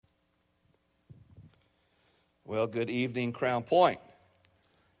Well, good evening, Crown Point.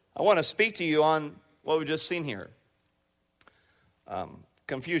 I want to speak to you on what we've just seen here.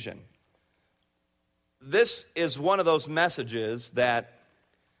 Confusion. This is one of those messages that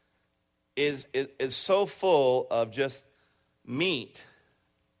is so full of just meat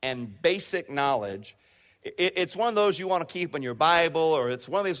and basic knowledge. It's one of those you want to keep in your Bible, or it's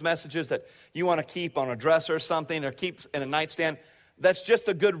one of these messages that you want to keep on a dresser or something, or keep in a nightstand. That's just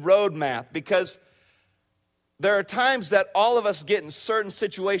a good roadmap, because there are times that all of us get in certain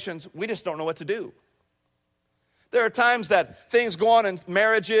situations, we just don't know what to do. There are times that things go on in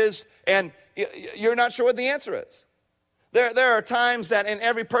marriages and you're not sure what the answer is. There are times that in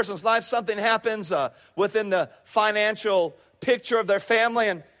every person's life something happens within the financial picture of their family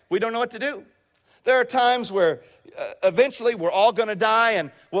and we don't know what to do. There are times where eventually we're all going to die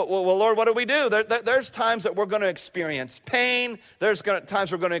and, well, Lord, what do we do? There's times that we're going to experience pain. There's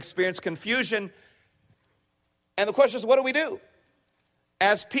times we're going to experience confusion. And the question is, what do we do?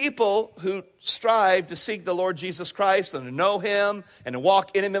 As people who strive to seek the Lord Jesus Christ and to know Him and to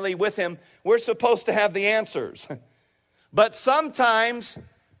walk intimately with Him, we're supposed to have the answers. But sometimes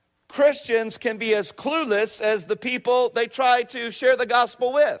Christians can be as clueless as the people they try to share the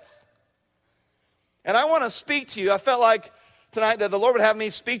gospel with. And I want to speak to you. I felt like tonight that the Lord would have me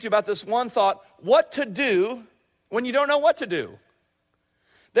speak to you about this one thought: what to do when you don't know what to do.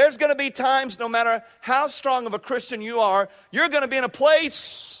 There's going to be times, no matter how strong of a Christian you are, you're going to be in a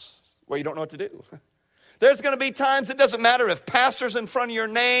place where you don't know what to do. There's going to be times, it doesn't matter if pastor's in front of your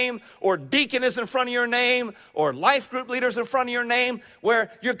name, or deacon is in front of your name, or life group leader's in front of your name,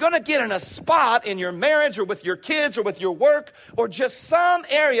 where you're going to get in a spot in your marriage or with your kids or with your work or just some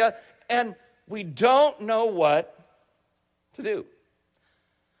area, and we don't know what to do.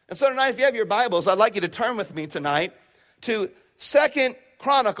 And so tonight, if you have your Bibles, I'd like you to turn with me tonight to 2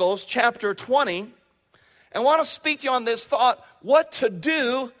 Chronicles chapter 20, and I want to speak to you on this thought: what to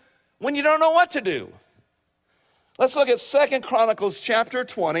do when you don't know what to do. Let's look at 2 Chronicles chapter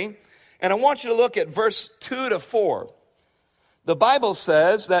 20, and I want you to look at verse 2 to 4. The Bible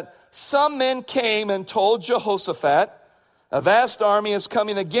says that some men came and told Jehoshaphat, "A vast army is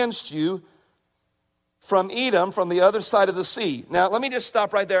coming against you from Edom, from the other side of the sea." Now, let me just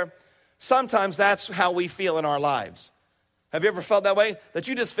stop right there. Sometimes that's how we feel in our lives. Have you ever felt that way? That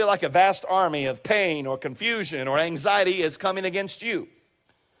you just feel like a vast army of pain or confusion or anxiety is coming against you.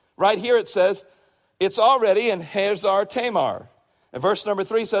 Right here it says, it's already in Hazar Tamar. And verse number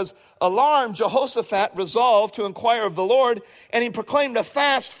 3 says, "Alarmed, Jehoshaphat resolved to inquire of the Lord, and he proclaimed a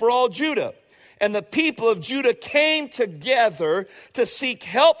fast for all Judah. And the people of Judah came together to seek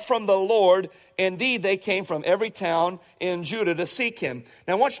help from the Lord. Indeed, they came from every town in Judah to seek him."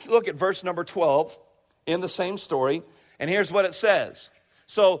 Now I want you to look at verse number 12 in the same story. And here's what it says.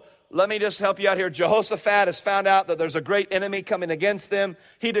 So let me just help you out here. Jehoshaphat has found out that there's a great enemy coming against them.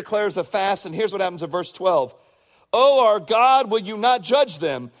 He declares a fast, and here's what happens in verse 12. "O our God, will you not judge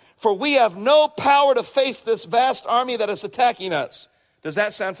them? For we have no power to face this vast army that is attacking us." Does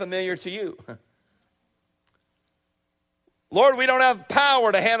that sound familiar to you? Lord, we don't have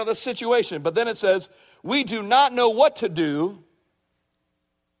power to handle this situation. But then it says, "We do not know what to do,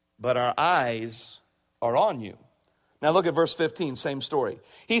 but our eyes are on you." Now look at verse 15, same story.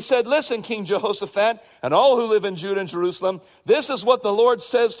 He said, "Listen, King Jehoshaphat, and all who live in Judah and Jerusalem, this is what the Lord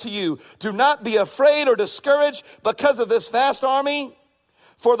says to you. Do not be afraid or discouraged because of this vast army,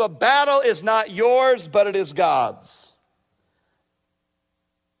 for the battle is not yours, but it is God's."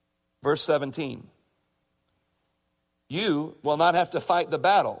 Verse 17. "You will not have to fight the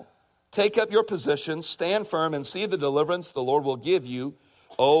battle. Take up your position, stand firm, and see the deliverance the Lord will give you,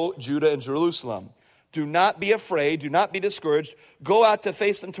 O Judah and Jerusalem. Do not be afraid. Do not be discouraged. Go out to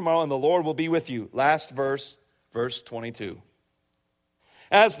face them tomorrow, and the Lord will be with you." Last verse, verse 22.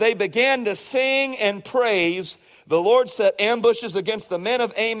 "As they began to sing and praise, the Lord set ambushes against the men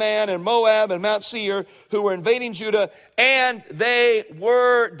of Ammon and Moab and Mount Seir who were invading Judah, and they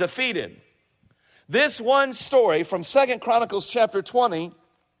were defeated." This one story from 2 Chronicles chapter 20,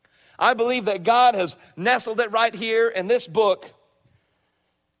 I believe that God has nestled it right here in this book.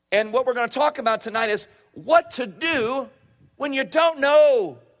 And what we're going to talk about tonight is what to do when you don't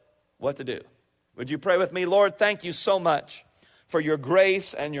know what to do. Would you pray with me? Lord, thank you so much for your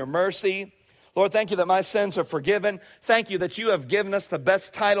grace and your mercy. Lord, thank you that my sins are forgiven. Thank you that you have given us the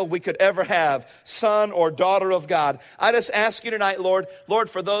best title we could ever have, son or daughter of God. I just ask you tonight, Lord,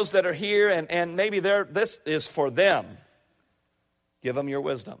 for those that are here and maybe this is for them, give them your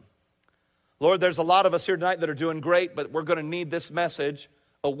wisdom. Lord, there's a lot of us here tonight that are doing great, but we're going to need this message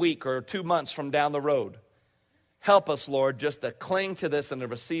a week or 2 months from down the road. Help us, Lord, just to cling to this and to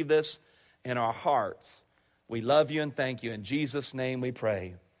receive this in our hearts. We love you and thank you. In Jesus' name we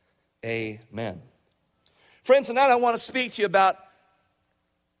pray. Amen. Friends, tonight I want to speak to you about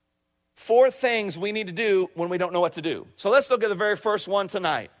 4 things we need to do when we don't know what to do. So let's look at the very first one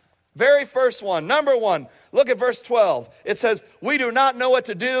tonight. Very first one. Number 1, look at verse 12. It says, we do not know what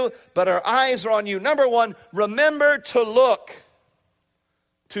to do, but our eyes are on you. Number 1, remember to look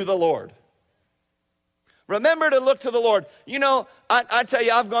to the Lord. Remember to look to the Lord. You know, I tell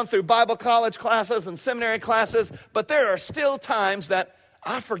you, I've gone through Bible college classes and seminary classes, but there are still times that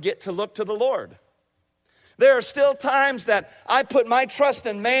I forget to look to the Lord. There are still times that I put my trust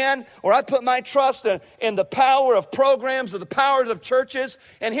in man, or I put my trust in the power of programs or the powers of churches.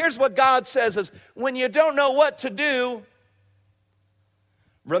 And here's what God says is, when you don't know what to do,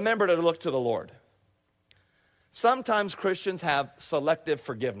 remember to look to the Lord. Sometimes Christians have selective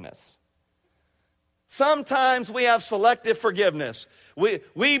forgiveness. Sometimes we have selective forgiveness. We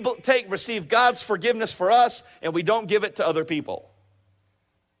receive God's forgiveness for us, and we don't give it to other people.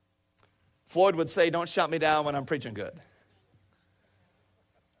 Floyd would say, don't shut me down when I'm preaching good.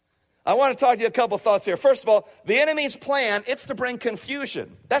 I want to talk to you a couple thoughts here. First of all, the enemy's plan, it's to bring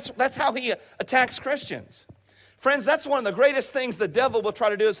confusion. That's how he attacks Christians. Friends, that's one of the greatest things the devil will try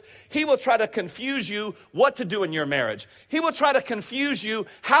to do is he will try to confuse you what to do in your marriage. He will try to confuse you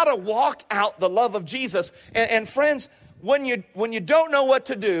how to walk out the love of Jesus. And friends, when you don't know what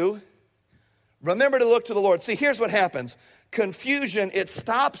to do, remember to look to the Lord. See, here's what happens. Confusion, it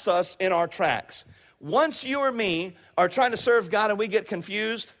stops us in our tracks. Once you or me are trying to serve God and we get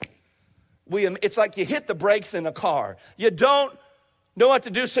confused, it's like you hit the brakes in a car. You don't know what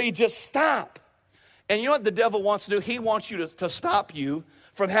to do, so you just stop. And you know what the devil wants to do? He wants you to stop you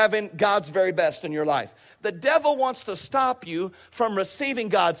from having God's very best in your life. The devil wants to stop you from receiving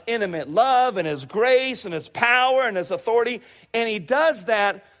God's intimate love and His grace and His power and His authority. And he does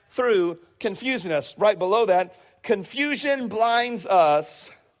that through confusing us. Right below that, confusion blinds us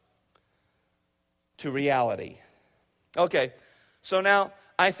to reality. Okay, so now,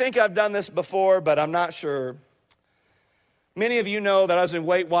 I think I've done this before, but I'm not sure. Many of you know that I was in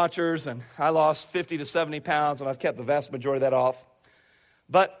Weight Watchers, and I lost 50 to 70 pounds, and I've kept the vast majority of that off.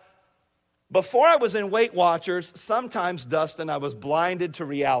 But before I was in Weight Watchers, sometimes, Dustin, I was blinded to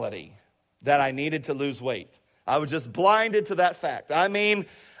reality that I needed to lose weight. I was just blinded to that fact. I mean,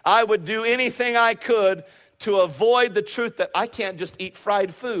 I would do anything I could to avoid the truth that I can't just eat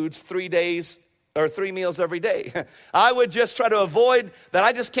fried foods 3 days or 3 meals every day. I would just try to avoid that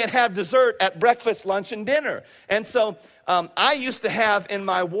I just can't have dessert at breakfast, lunch, and dinner. And so I used to have in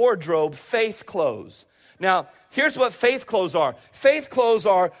my wardrobe faith clothes. Now, here's what faith clothes are. Faith clothes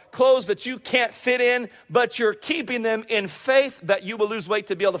are clothes that you can't fit in, but you're keeping them in faith that you will lose weight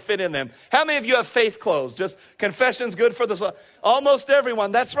to be able to fit in them. How many of you have faith clothes? Just confession's good for this. Almost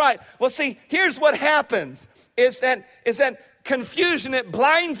everyone, that's right. Well, see, here's what happens is that confusion, it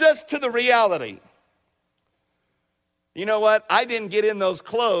blinds us to the reality. You know what? I didn't get in those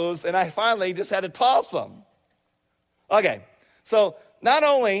clothes, and I finally just had to toss them. Okay, so not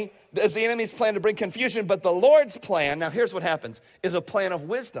only is the enemy's plan to bring confusion, but the Lord's plan, now here's what happens, is a plan of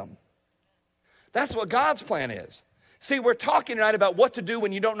wisdom. That's what God's plan is. See, we're talking tonight about what to do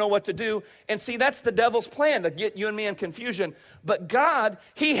when you don't know what to do. And see, that's the devil's plan, to get you and me in confusion. But God,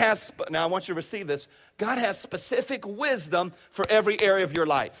 He has, now I want you to receive this, God has specific wisdom for every area of your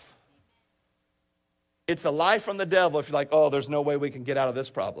life. It's a lie from the devil if you're like, oh, there's no way we can get out of this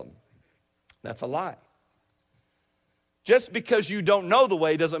problem. That's a lie. Just because you don't know the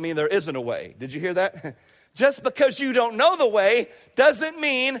way doesn't mean there isn't a way. Did you hear that? Just because you don't know the way doesn't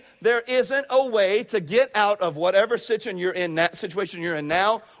mean there isn't a way to get out of whatever situation you're in, that situation you're in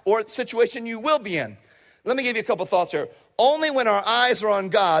now, or situation you will be in. Let me give you a couple thoughts here. Only when our eyes are on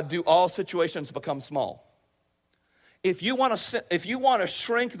God do all situations become small. If you want to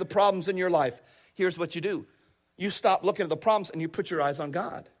shrink the problems in your life, here's what you do. You stop looking at the problems and you put your eyes on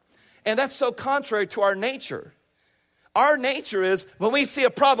God. And that's so contrary to our nature. Our nature is, when we see a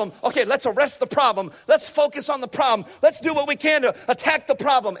problem, okay, let's arrest the problem. Let's focus on the problem. Let's do what we can to attack the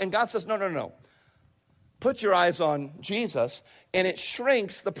problem. And God says, no. Put your eyes on Jesus, and it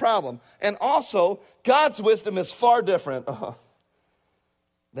shrinks the problem. And also, God's wisdom is far different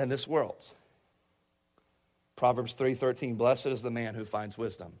than this world's. Proverbs 3:13, blessed is the man who finds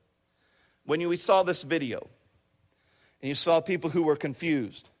wisdom. When we saw this video, and you saw people who were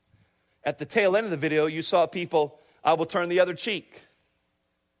confused, at the tail end of the video, you saw people, I will turn the other cheek.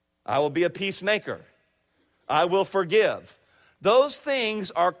 I will be a peacemaker. I will forgive. Those things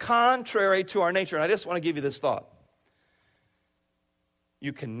are contrary to our nature. And I just want to give you this thought.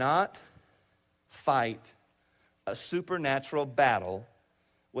 You cannot fight a supernatural battle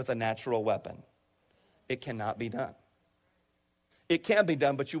with a natural weapon. It cannot be done. It can be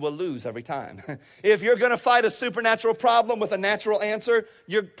done, but you will lose every time. If you're going to fight a supernatural problem with a natural answer,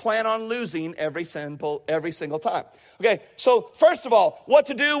 you plan on losing every single time. Okay, so first of all, what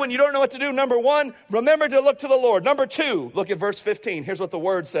to do when you don't know what to do? Number one, remember to look to the Lord. Number two, look at verse 15. Here's what the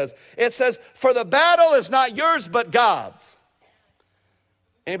word says. It says, for the battle is not yours, but God's.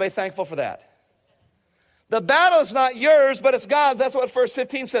 Anybody thankful for that? The battle is not yours, but it's God's. That's what verse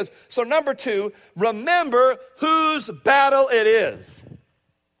 15 says. So number two, remember whose battle it is.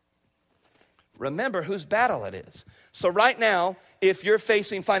 Remember whose battle it is. So right now, if you're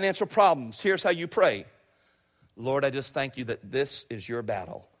facing financial problems, here's how you pray. Lord, I just thank you that this is your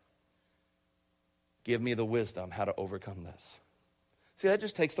battle. Give me the wisdom how to overcome this. See, that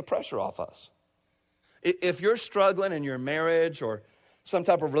just takes the pressure off us. If you're struggling in your marriage or some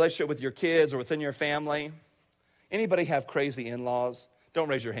type of relationship with your kids or within your family. Anybody have crazy in-laws? Don't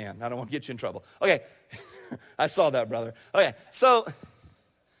raise your hand. I don't want to get you in trouble. Okay. I saw that, brother. Okay. So,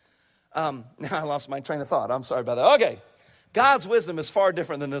 now I lost my train of thought. I'm sorry about that. Okay. God's wisdom is far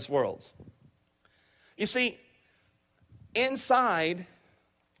different than this world's. You see, inside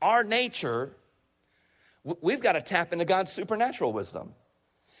our nature, we've got to tap into God's supernatural wisdom.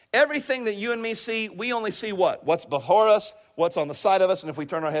 Everything that you and me see, we only see what? What's before us, what's on the side of us, and if we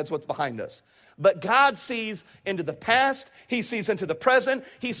turn our heads, what's behind us. But God sees into the past, He sees into the present,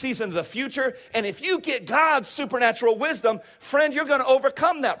 He sees into the future, and if you get God's supernatural wisdom, friend, you're going to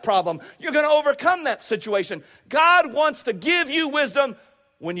overcome that problem. You're going to overcome that situation. God wants to give you wisdom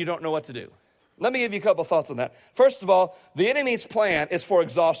when you don't know what to do. Let me give you a couple thoughts on that. First of all, the enemy's plan is for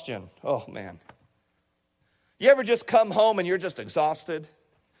exhaustion. Oh, man. You ever just come home and you're just exhausted?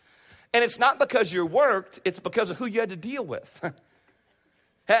 And it's not because you're worked, it's because of who you had to deal with.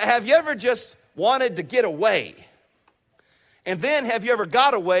 Have you ever just wanted to get away? And then have you ever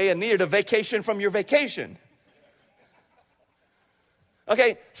got away and needed a vacation from your vacation?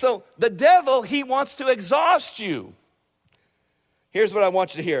 Okay, so the devil, he wants to exhaust you. Here's what I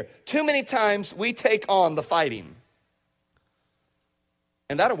want you to hear. Too many times we take on the fighting.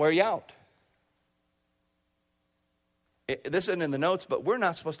 And that'll wear you out. This isn't in the notes, but we're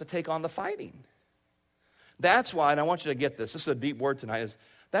not supposed to take on the fighting. That's why, and I want you to get this. This is a deep word tonight.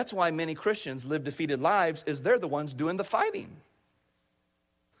 That's why many Christians live defeated lives, is they're the ones doing the fighting.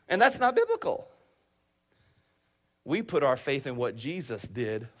 And that's not biblical. We put our faith in what Jesus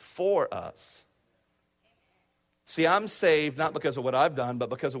did for us. See, I'm saved not because of what I've done, but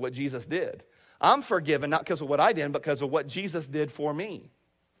because of what Jesus did. I'm forgiven not because of what I did, but because of what Jesus did for me.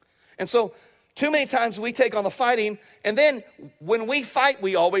 And so, too many times we take on the fighting, and then when we fight,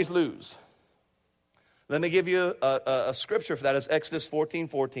 we always lose. Let me give you a scripture for that. It's Exodus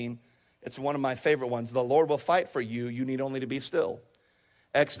 14:14. It's one of my favorite ones. The Lord will fight for you. You need only to be still.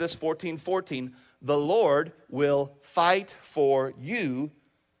 Exodus 14:14. The Lord will fight for you.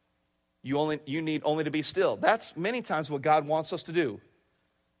 You need only to be still. That's many times what God wants us to do.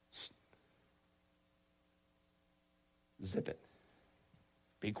 Zip it.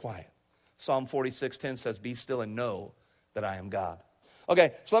 Be quiet. Psalm 46:10 says, be still and know that I am God.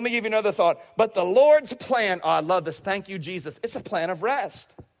 Okay, so let me give you another thought. But the Lord's plan, oh, I love this. Thank you, Jesus. It's a plan of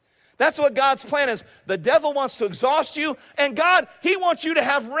rest. That's what God's plan is. The devil wants to exhaust you, and God, He wants you to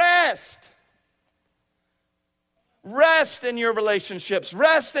have rest. Rest in your relationships.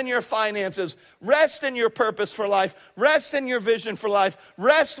 Rest in your finances. Rest in your purpose for life. Rest in your vision for life.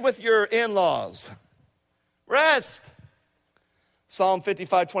 Rest with your in-laws. Rest. Psalm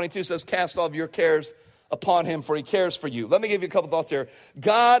 55:22 says, cast all of your cares upon Him, for He cares for you. Let me give you a couple thoughts here.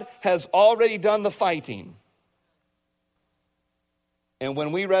 God has already done the fighting. And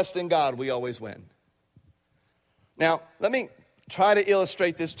when we rest in God, we always win. Now, let me try to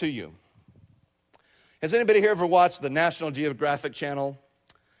illustrate this to you. Has anybody here ever watched the National Geographic Channel?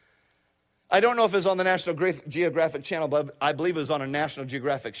 I don't know if it was on the National Geographic Channel, but I believe it was on a National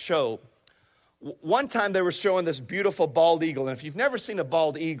Geographic show. One time they were showing this beautiful bald eagle, and if you've never seen a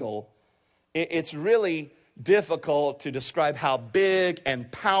bald eagle, it's really difficult to describe how big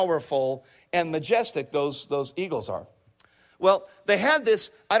and powerful and majestic those eagles are. Well, they had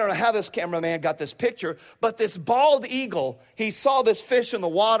this, I don't know how this cameraman got this picture, but this bald eagle, he saw this fish in the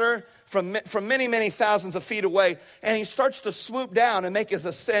water from many, many thousands of feet away, and he starts to swoop down and make his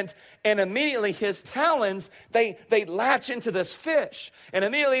ascent, and immediately his talons, they latch into this fish, and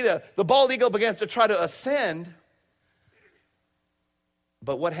immediately the bald eagle begins to try to ascend.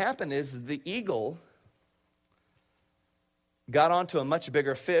 But what happened is the eagle got onto a much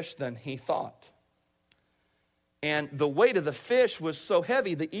bigger fish than he thought. And the weight of the fish was so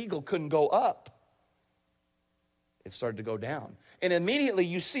heavy, the eagle couldn't go up. it started to go down. And immediately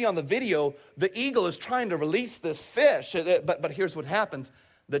you see on the video, the eagle is trying to release this fish. But here's what happens.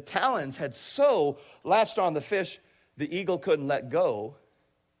 The talons had so latched on the fish, the eagle couldn't let go.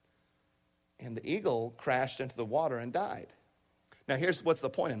 And the eagle crashed into the water and died. Now here's what's the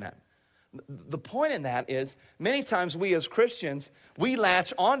point in that. The point in that is many times we as Christians, we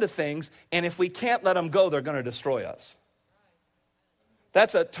latch onto things, and if we can't let them go, they're going to destroy us.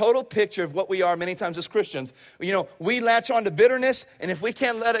 That's a total picture of what we are many times as Christians. You know, we latch on to bitterness, and if we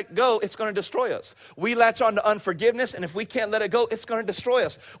can't let it go, it's going to destroy us. We latch on to unforgiveness, and if we can't let it go, it's going to destroy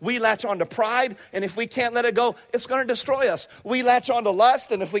us. We latch on to pride, and if we can't let it go, it's going to destroy us. We latch on to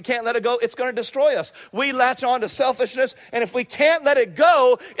lust, and if we can't let it go, it's going to destroy us. We latch on to selfishness, and if we can't let it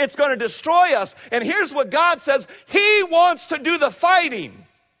go, it's going to destroy us. And here's what God says. He wants to do the fighting.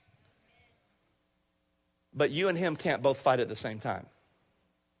 But you and him can't both fight at the same time.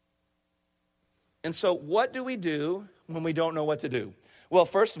 And so what do we do when we don't know what to do? Well,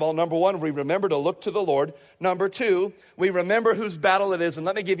 first of all, number one, we remember to look to the Lord. Number two, we remember whose battle it is. And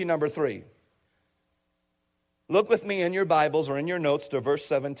let me give you number three. Look with me in your Bibles or in your notes to verse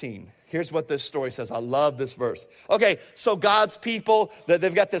 17. Here's what this story says. I love this verse. Okay, so God's people,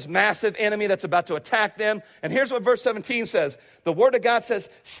 they've got this massive enemy that's about to attack them. And here's what verse 17 says. The word of God says,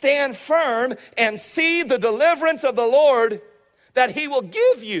 stand firm and see the deliverance of the Lord that he will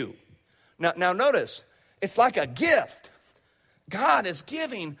give you. Now notice, it's like a gift. God is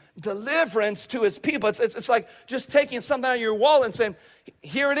giving deliverance to his people. It's like just taking something out of your wallet and saying,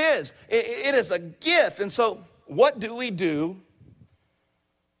 here it is. It is a gift. And so what do we do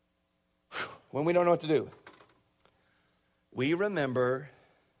when we don't know what to do? We remember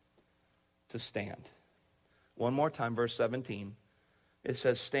to stand. One more time, verse 17. It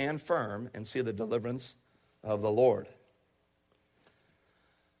says, stand firm and see the deliverance of the Lord.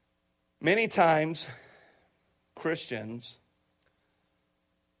 Many times, Christians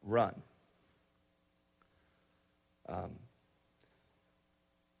run.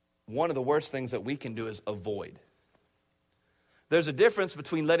 One of the worst things that we can do is avoid. There's a difference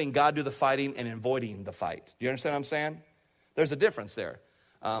between letting God do the fighting and avoiding the fight. Do you understand what I'm saying? There's a difference there.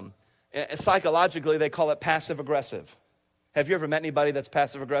 Psychologically, they call it passive-aggressive. Have you ever met anybody that's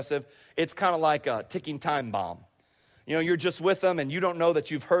passive-aggressive? It's kind of like a ticking time bomb. You know, you're just with them and you don't know that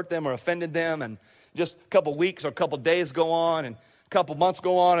you've hurt them or offended them, and just a couple weeks or a couple days go on and a couple months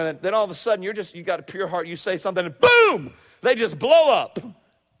go on, and then all of a sudden you got a pure heart, you say something and boom, they just blow up.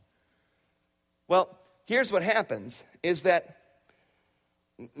 Well, here's what happens is that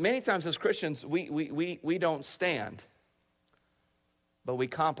many times as Christians we don't stand, but we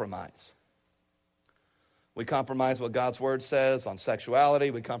compromise. We compromise what God's word says on sexuality.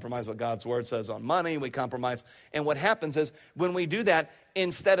 We compromise what God's word says on money. We compromise. And what happens is when we do that,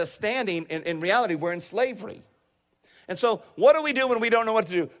 instead of standing, in reality, we're in slavery. And so what do we do when we don't know what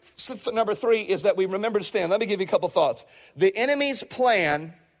to do? Number three is that we remember to stand. Let me give you a couple thoughts. The enemy's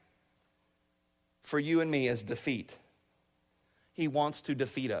plan for you and me is defeat. He wants to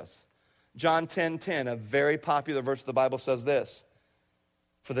defeat us. John 10:10, a very popular verse of the Bible, says this.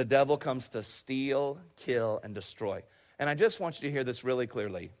 For the devil comes to steal, kill, and destroy. And I just want you to hear this really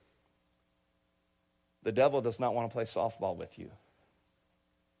clearly. The devil does not want to play softball with you.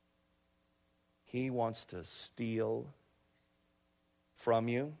 He wants to steal from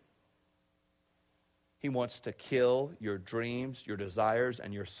you. He wants to kill your dreams, your desires,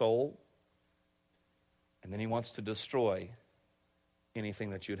 and your soul. And then he wants to destroy anything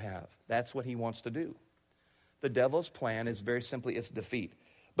that you'd have. That's what he wants to do. The devil's plan is very simply, it's defeat.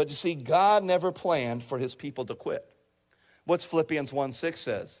 But you see, God never planned for his people to quit. What's Philippians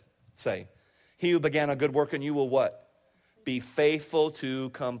 1:6 say? He who began a good work in you will what? Be faithful to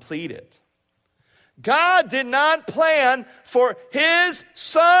complete it. God did not plan for his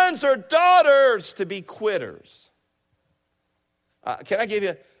sons or daughters to be quitters. Can I give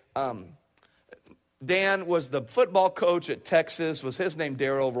you, Dan was the football coach at Texas. Was his name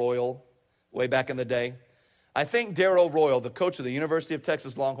Darrell Royal way back in the day? I think Darrell Royal, the coach of the University of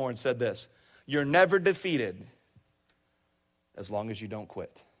Texas Longhorns, said this: you're never defeated as long as you don't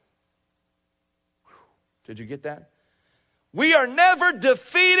quit. Did you get that? We are never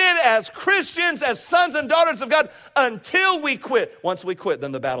defeated as Christians, as sons and daughters of God, until we quit. Once we quit,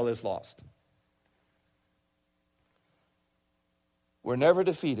 then the battle is lost. We're never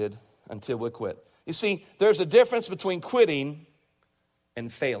defeated until we quit. You see, there's a difference between quitting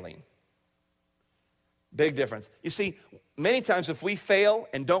and failing. Big difference. You see, many times if we fail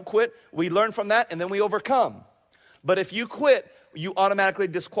and don't quit, we learn from that and then we overcome. But if you quit, you automatically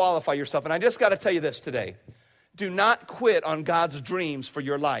disqualify yourself. And I just got to tell you this today. Do not quit on God's dreams for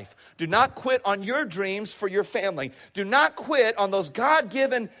your life. Do not quit on your dreams for your family. Do not quit on those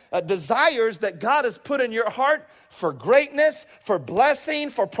God-given desires that God has put in your heart for greatness, for blessing,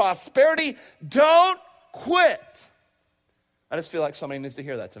 for prosperity. Don't quit. I just feel like somebody needs to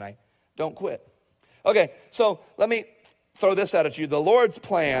hear that tonight. Don't quit. Okay, so let me throw this out at you. The Lord's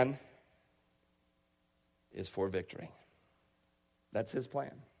plan is for victory. That's his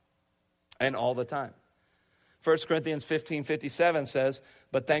plan. And all the time. 1 Corinthians 15:57 says,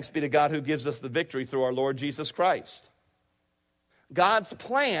 but thanks be to God who gives us the victory through our Lord Jesus Christ. God's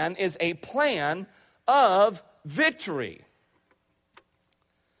plan is a plan of victory.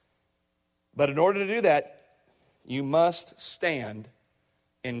 But in order to do that, you must stand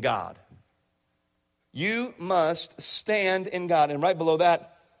in God. You must stand in God. And right below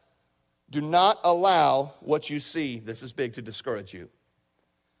that, do not allow what you see, this is big, to discourage you.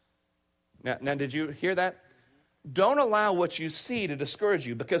 Now did you hear that? Don't allow what you see to discourage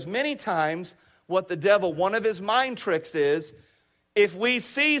you, because many times what the devil, one of his mind tricks is, if we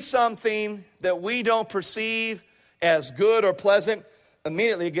see something that we don't perceive as good or pleasant,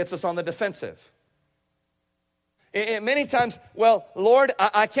 immediately it gets us on the defensive. And many times, well, Lord,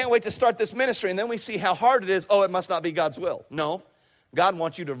 I can't wait to start this ministry, and then we see how hard it is. Oh, it must not be God's will. No, God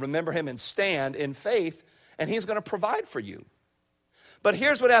wants you to remember him and stand in faith, and he's going to provide for you. But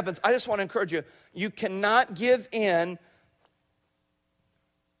here's what happens. I just want to encourage you. You cannot give in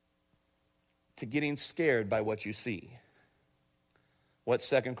to getting scared by what you see. What's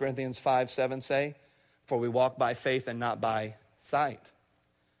 2 Corinthians 5:7 say? For we walk by faith and not by sight.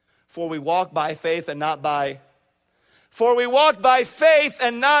 For we walk by faith and not by... For we walk by faith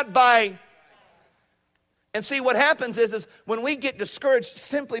and not by... And see, what happens is when we get discouraged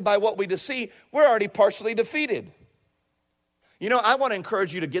simply by what we see, we're already partially defeated. You know, I want to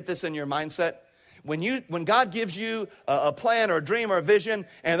encourage you to get this in your mindset. When God gives you a plan or a dream or a vision,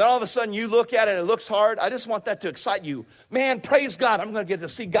 and then all of a sudden you look at it and it looks hard, I just want that to excite you. Man, praise God, I'm going to get to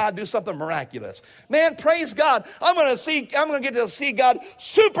see God do something miraculous. Man, praise God, I'm going to get to see God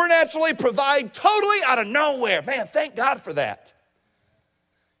supernaturally provide totally out of nowhere. Man, thank God for that.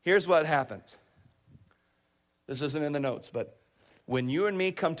 Here's what happens. This isn't in the notes, but when you and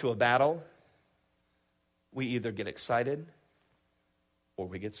me come to a battle, we either get excited or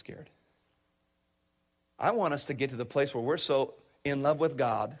we get scared. I want us to get to the place where we're so in love with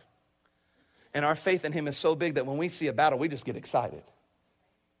God and our faith in him is so big that when we see a battle, we just get excited.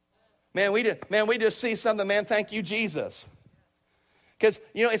 Man, we just see something, man, thank you, Jesus. Because,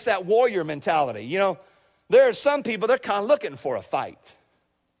 you know, it's that warrior mentality. You know, there are some people, they're kind of looking for a fight.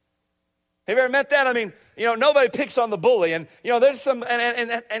 Have you ever met that? I mean, you know, nobody picks on the bully. And, you know, there's some,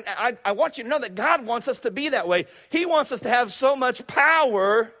 and I want you to know that God wants us to be that way. He wants us to have so much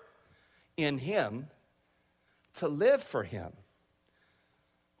power in him to live for him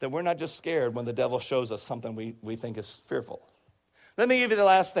that we're not just scared when the devil shows us something we think is fearful. Let me give you the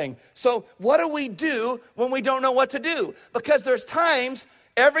last thing. So what do we do when we don't know what to do? Because there's times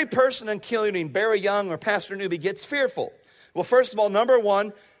every person, including Barry Young or Pastor Newby, gets fearful. Well, first of all, number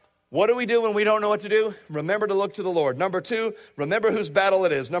one, what do we do when we don't know what to do? Remember to look to the Lord. Number two, remember whose battle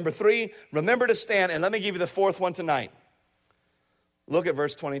it is. Number three, remember to stand. And let me give you the fourth one tonight. Look at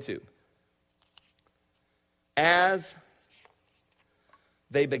verse 22. As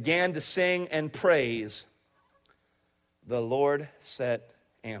they began to sing and praise, the Lord set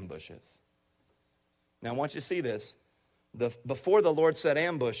ambushes. Now, I want you to see this. Before the Lord set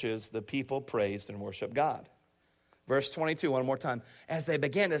ambushes, the people praised and worshiped God. Verse 22, one more time. As they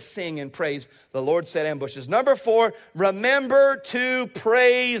began to sing and praise, the Lord set ambushes. Number four, remember to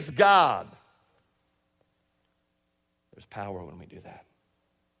praise God. There's power when we do that.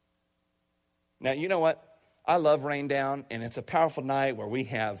 Now, you know what? I love Rain Down, and it's a powerful night where we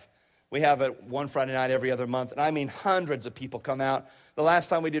have it one Friday night every other month. And I mean, hundreds of people come out. The last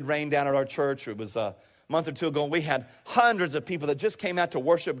time we did Rain Down at our church, it was a month or two ago, and we had hundreds of people that just came out to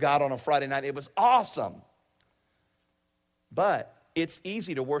worship God on a Friday night. It was awesome. But it's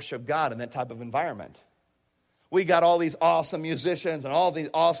easy to worship God in that type of environment. We got all these awesome musicians and all these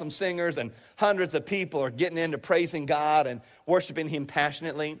awesome singers, and hundreds of people are getting into praising God and worshiping him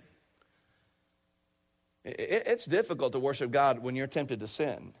passionately. It's difficult to worship God when you're tempted to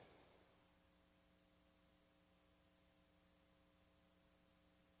sin.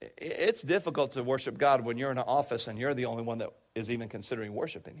 It's difficult to worship God when you're in an office and you're the only one that is even considering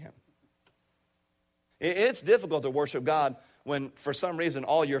worshiping him. It's difficult to worship God when, for some reason,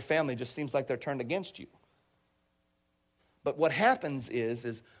 all your family just seems like they're turned against you. But what happens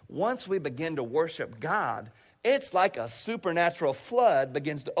is once we begin to worship God, it's like a supernatural flood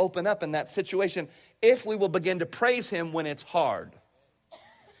begins to open up in that situation if we will begin to praise him when it's hard.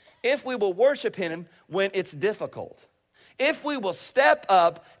 If we will worship him when it's difficult. If we will step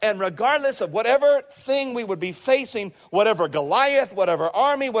up and regardless of whatever thing we would be facing, whatever Goliath, whatever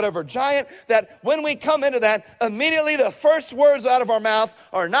army, whatever giant, that when we come into that, immediately the first words out of our mouth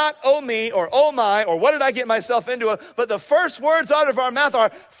are not, oh me, or oh my, or what did I get myself into, but the first words out of our mouth are,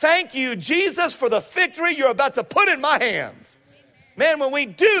 thank you, Jesus, for the victory you're about to put in my hands. Man, when we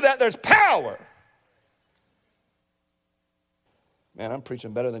do that, there's power. Man, I'm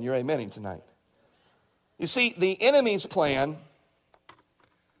preaching better than you're amening tonight. You see, the enemy's plan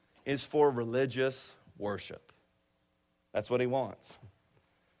is for religious worship. That's what he wants.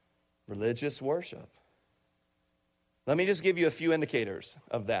 Religious worship. Let me just give you a few indicators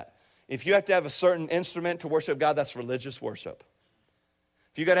of that. If you have to have a certain instrument to worship God, that's religious worship.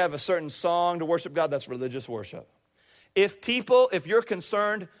 If you got to have a certain song to worship God, that's religious worship. If you're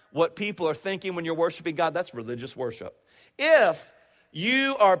concerned what people are thinking when you're worshiping God, that's religious worship. If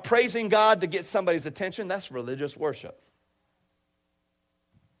you are praising God to get somebody's attention, that's religious worship.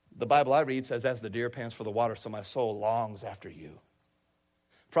 The Bible I read says, as the deer pants for the water, so my soul longs after you.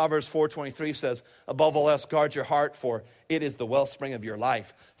 Proverbs 4:23 says, above all else, guard your heart, for it is the wellspring of your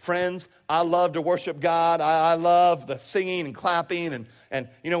life. Friends, I love to worship God. I love the singing and clapping and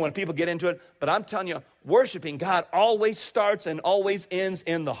when people get into it. But I'm telling you, worshiping God always starts and always ends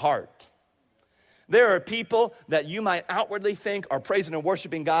in the heart. There are people that you might outwardly think are praising and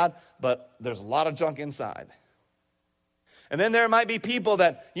worshiping God, but there's a lot of junk inside. And then there might be people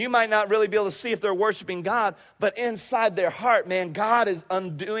that you might not really be able to see if they're worshiping God, but inside their heart, man, God is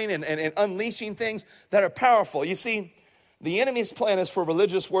undoing and unleashing things that are powerful. You see, the enemy's plan is for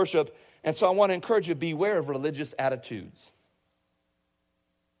religious worship, and so I want to encourage you, beware of religious attitudes.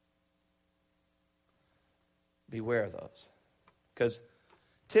 Beware of those. Because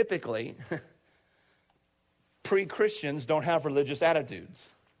typically, pre-Christians don't have religious attitudes.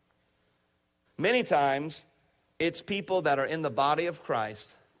 Many times, it's people that are in the body of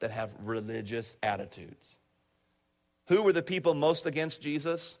Christ that have religious attitudes. Who were the people most against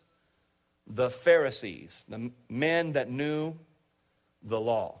Jesus? The Pharisees, the men that knew the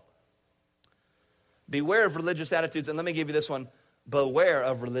law. Beware of religious attitudes, and let me give you this one. Beware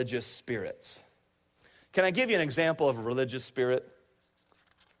of religious spirits. Can I give you an example of a religious spirit?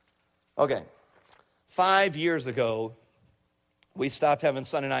 Okay. 5 years ago, we stopped having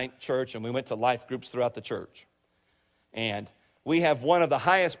Sunday night church and we went to life groups throughout the church. And we have one of the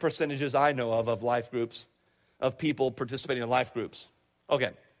highest percentages I know of life groups, of people participating in life groups.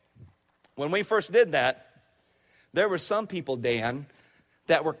 Okay. When we first did that, there were some people, Dan,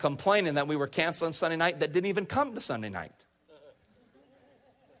 that were complaining that we were canceling Sunday night that didn't even come to Sunday night.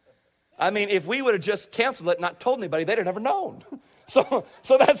 I mean, if we would have just canceled it and not told anybody, they'd have never known. So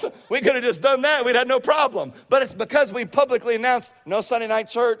we could have just done that. We'd had no problem. But it's because we publicly announced, no Sunday night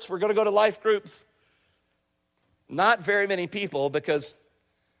church. We're going to go to life groups. Not very many people, because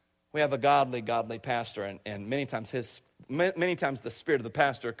we have a godly pastor, and many times the spirit of the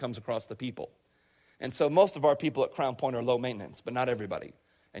pastor comes across the people. And so most of our people at Crown Point are low maintenance, but not everybody.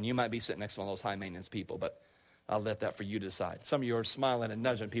 And you might be sitting next to one of those high maintenance people, but I'll let that for you to decide. Some of you are smiling and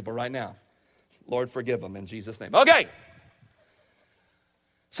nudging people right now. Lord, forgive them in Jesus' name. Okay.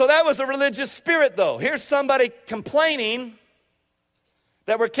 So that was a religious spirit, though. Here's somebody complaining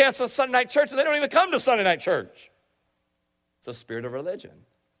that we're canceling Sunday night church, and they don't even come to Sunday night church. It's a spirit of religion.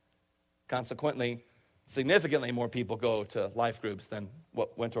 Consequently, significantly more people go to life groups than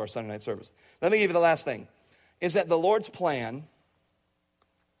what went to our Sunday night service. Let me give you the last thing, is that the Lord's plan,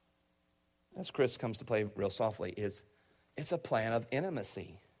 as Chris comes to play real softly, is it's a plan of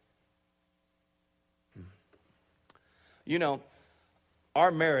intimacy. You know,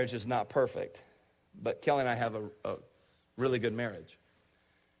 our marriage is not perfect, but Kelly and I have a really good marriage.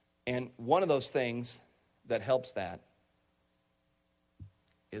 And one of those things that helps that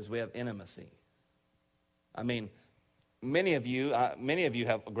is we have intimacy. I mean, many of you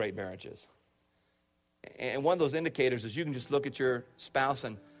have great marriages. And one of those indicators is you can just look at your spouse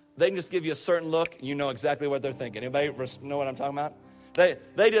and they can just give you a certain look, and you know exactly what they're thinking. Anybody know what I'm talking about?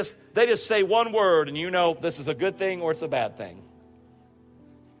 They just say one word, and you know this is a good thing or it's a bad thing.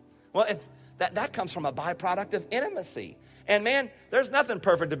 Well, that comes from a byproduct of intimacy. And man, there's nothing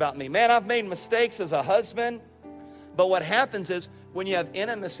perfect about me. Man, I've made mistakes as a husband. But what happens is when you have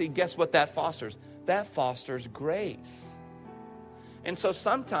intimacy, guess what that fosters? That fosters grace. And so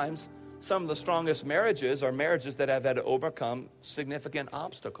sometimes some of the strongest marriages are marriages that have had to overcome significant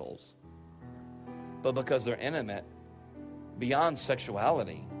obstacles. But because they're intimate, beyond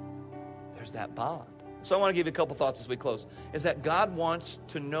sexuality, there's that bond. So I want to give you a couple thoughts as we close. Is that God wants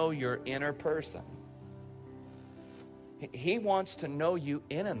to know your inner person. He wants to know you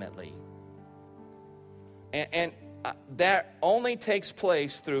intimately. And that only takes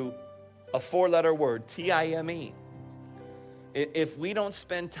place through a 4-letter word, T-I-M-E. If we don't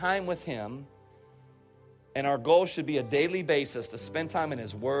spend time with Him, and our goal should be a daily basis to spend time in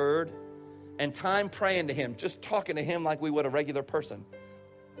His Word and time praying to Him, just talking to Him like we would a regular person,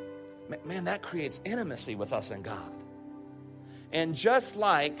 man, that creates intimacy with us and God. And just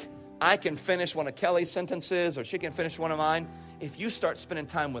like I can finish one of Kelly's sentences or she can finish one of mine, if you start spending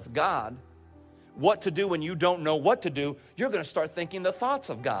time with God, what to do when you don't know what to do, you're going to start thinking the thoughts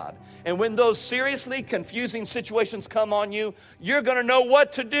of God. And when those seriously confusing situations come on you, you're going to know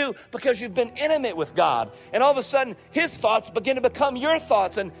what to do because you've been intimate with God. And all of a sudden, His thoughts begin to become your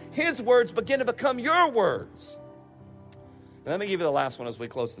thoughts and His words begin to become your words. And let me give you the last one as we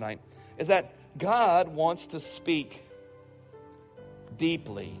close tonight, is that God wants to speak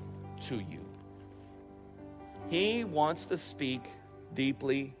deeply to you. He wants to speak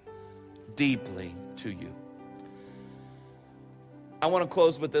deeply to you. I want to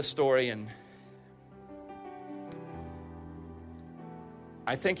close with this story, and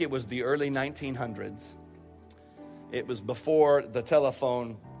I think it was the early 1900s. It was before the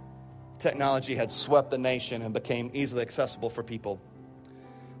telephone technology had swept the nation and became easily accessible for people.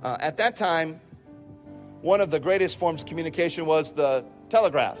 At that time, one of the greatest forms of communication was the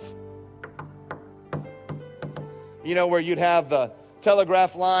telegraph. You know, where you'd have the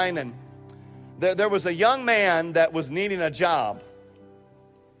telegraph line, and there was a young man that was needing a job,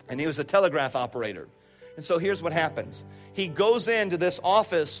 and he was a telegraph operator. And so here's what happens. He goes into this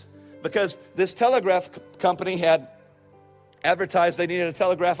office because this telegraph company had advertised they needed a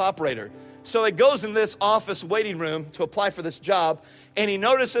telegraph operator. So he goes in this office waiting room to apply for this job, and he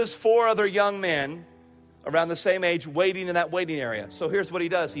notices 4 other young men around the same age waiting in that waiting area. So here's what he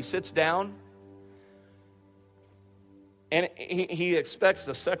does. He sits down, and he expects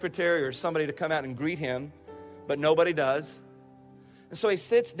the secretary or somebody to come out and greet him, but nobody does. And so he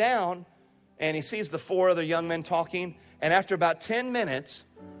sits down, and he sees the 4 other young men talking, and after about 10 minutes,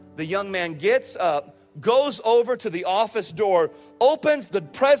 the young man gets up, goes over to the office door, opens the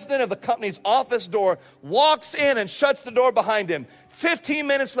president of the company's office door, walks in and shuts the door behind him. 15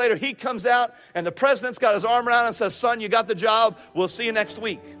 minutes later, he comes out, and the president's got his arm around him and says, "Son, you got the job. We'll see you next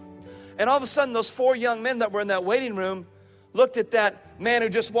week." And all of a sudden, those 4 young men that were in that waiting room looked at that man who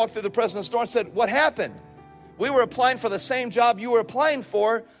just walked through the president's door and said, "What happened? We were applying for the same job you were applying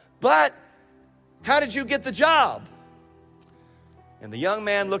for, but how did you get the job?" And the young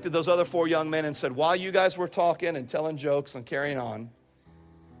man looked at those other 4 young men and said, "While you guys were talking and telling jokes and carrying on,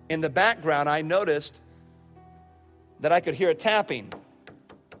 in the background I noticed that I could hear a tapping.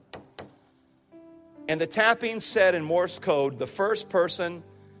 And the tapping said in Morse code, the first person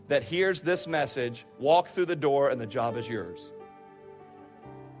that hears this message, walk through the door and the job is yours."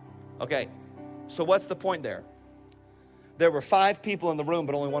 Okay, so what's the point there? There were 5 people in the room,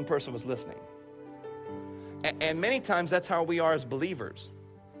 but only 1 person was listening. And many times that's how we are as believers.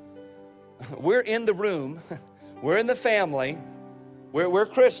 We're in the room, we're in the family, we're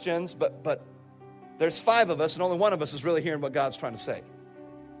Christians, but there's 5 of us and only 1 of us is really hearing what God's trying to say.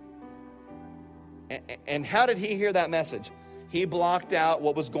 And how did he hear that message? He blocked out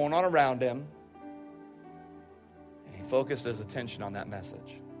what was going on around him, and he focused his attention on that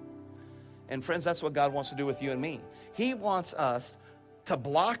message. And friends, that's what God wants to do with you and me. He wants us to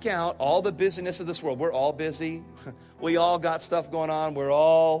block out all the busyness of this world. We're all busy. We all got stuff going on. We're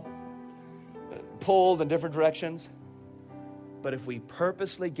all pulled in different directions. But if we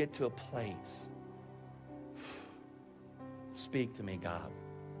purposely get to a place, speak to me, God,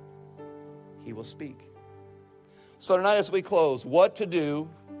 he will speak. So tonight as we close, what to do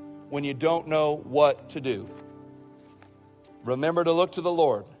when you don't know what to do. Remember to look to the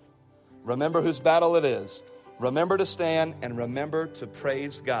Lord. Remember whose battle it is. Remember to stand and remember to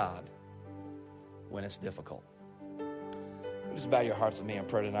praise God when it's difficult. Just bow your hearts with me in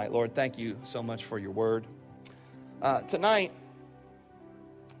prayer tonight. Lord, thank you so much for your word. Tonight,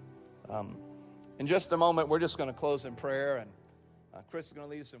 in just a moment, we're just going to close in prayer, and Chris is going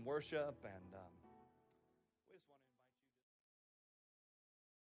to lead us in worship, and